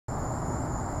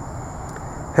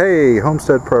Hey,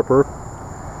 Homestead Prepper.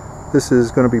 This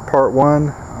is going to be part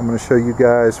one. I'm going to show you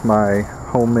guys my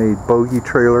homemade bogie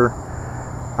trailer.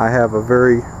 I have a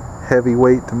very heavy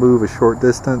weight to move a short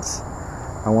distance.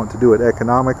 I want to do it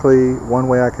economically. One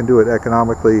way I can do it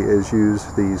economically is use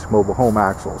these mobile home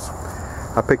axles.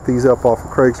 I picked these up off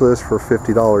of Craigslist for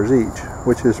 $50 each,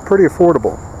 which is pretty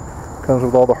affordable. Comes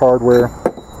with all the hardware.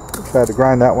 So I had to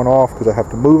grind that one off because I have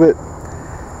to move it.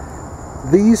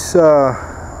 These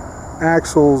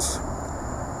axles,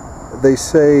 they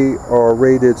say, are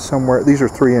rated somewhere, these are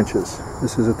 3 inches.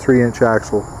 This is a 3-inch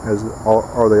axle, as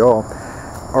are they all,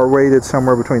 are rated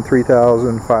somewhere between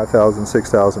 3,000, 5,000,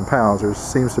 6,000 pounds. There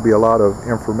seems to be a lot of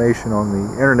information on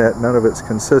the internet. None of it's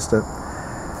consistent.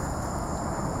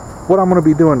 What I'm going to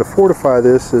be doing to fortify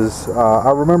this is,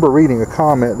 I remember reading a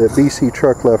comment that BC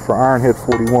Truck left for Ironhead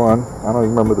 41. I don't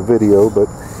even remember the video, but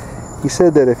he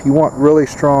said that if you want really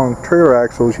strong trailer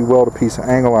axles, you weld a piece of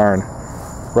angle iron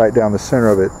right down the center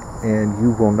of it and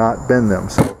you will not bend them.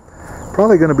 So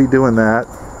probably going to be doing that.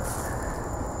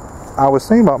 I was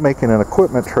thinking about making an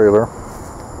equipment trailer.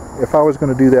 If I was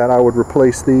going to do that, I would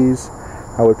replace these.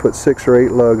 I would put 6 or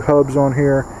 8 lug hubs on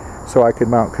here so I could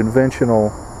mount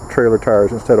conventional trailer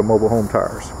tires instead of mobile home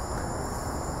tires.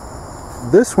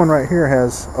 This one right here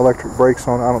has electric brakes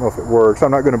on. I don't know if it works.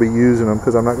 I'm not going to be using them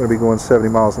because I'm not going to be going 70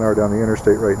 miles an hour down the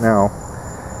interstate right now.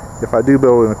 If I do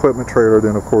build an equipment trailer,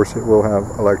 then of course it will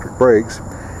have electric brakes.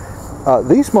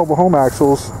 These mobile home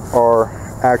axles are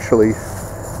actually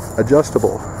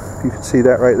adjustable. You can see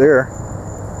that right there.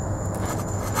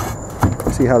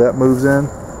 See how that moves in?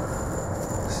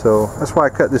 So that's why I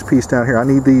cut this piece down here. I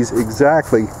need these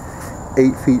exactly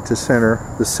 8 feet to center.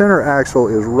 The center axle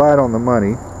is right on the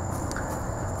money.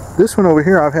 This one over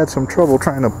here, I've had some trouble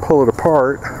trying to pull it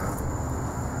apart.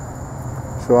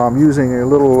 So I'm using a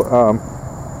little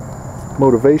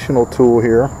motivational tool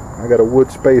here. I got a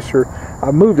wood spacer.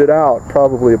 I moved it out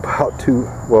probably about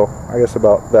I guess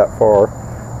about that far.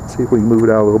 Let's see if we can move it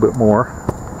out a little bit more.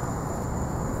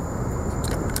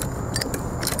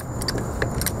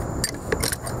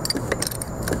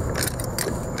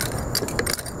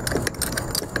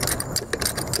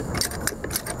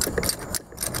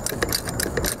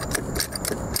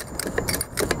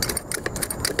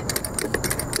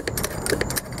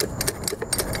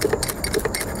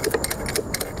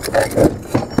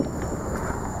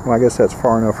 Well, I guess that's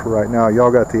far enough for right now.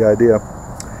 Y'all got the idea.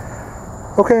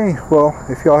 Okay, well,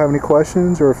 if y'all have any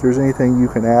questions or if there's anything you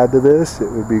can add to this,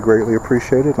 it would be greatly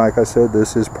appreciated. Like I said,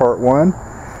 this is part 1.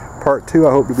 Part 2,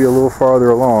 I hope to be a little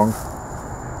farther along.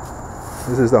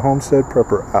 This is the Homestead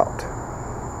Prepper out.